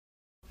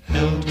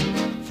held,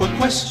 for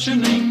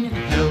questioning,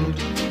 held,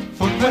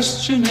 for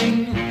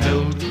questioning,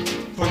 held,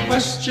 for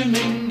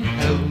questioning,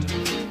 held,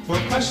 for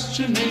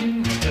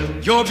questioning,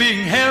 held. You're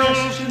being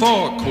held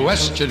for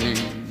questioning,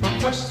 for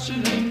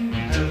questioning,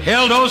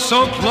 held oh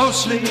so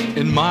closely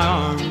in my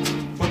arms.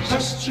 For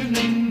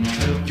questioning,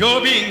 held.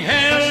 You're being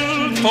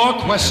held for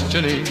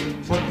questioning,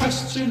 for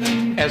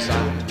questioning, as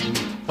I'm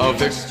a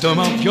victim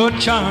of your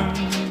charm.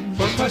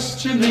 For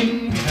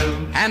questioning,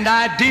 held. And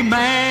I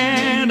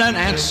demand an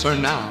answer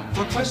now.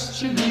 For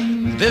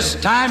questioning, this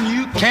time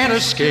you can't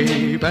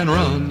escape and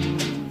run.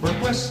 For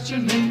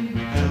questioning,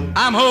 held.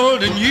 I'm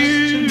holding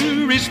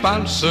you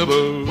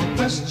responsible for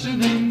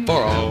questioning,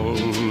 for all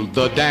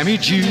the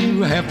damage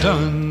you have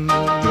done.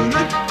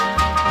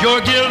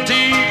 You're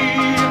guilty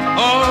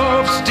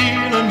of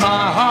stealing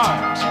my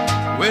heart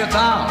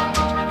without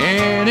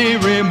any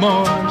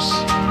remorse.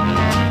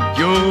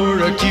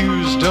 You're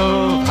accused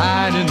of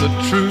hiding the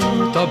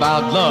truth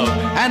about love,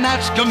 and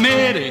that's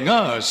committing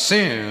a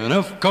sin,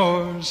 of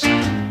course.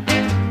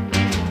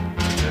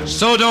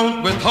 So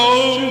don't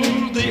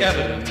withhold the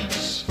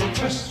evidence. For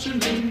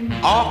questioning,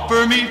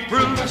 offer me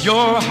proof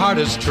your heart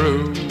is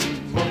true.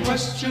 For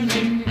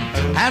questioning,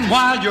 and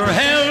while you're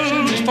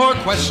held for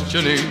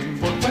questioning,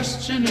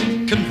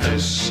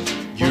 confess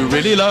you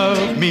really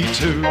love me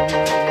too.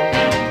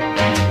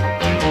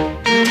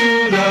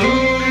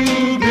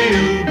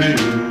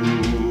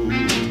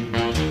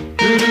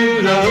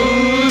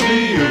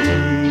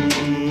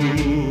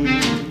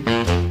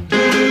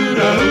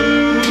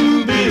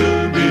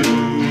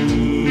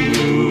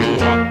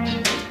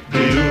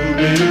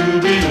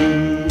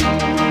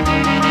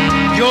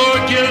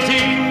 You're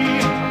guilty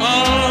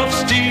of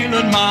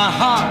stealing my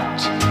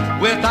heart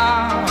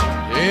without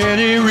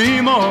any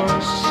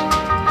remorse.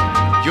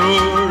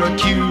 You're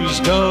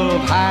accused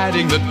of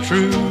hiding the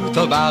truth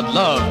about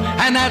love,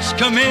 and that's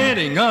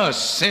committing a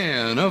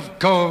sin, of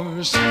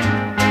course.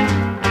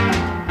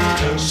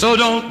 So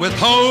don't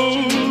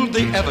withhold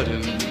the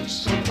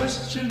evidence.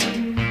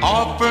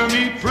 Offer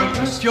me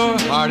proof your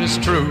heart is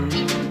true.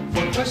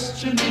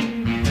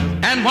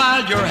 And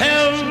while you're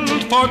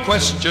held for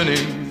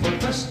questioning,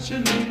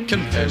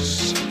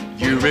 confess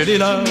you really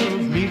love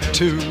me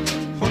too.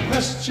 For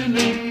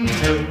questioning,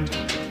 held,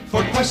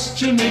 for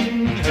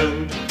questioning,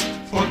 held,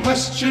 for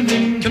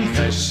questioning,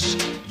 confess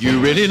you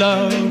really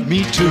love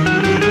me too.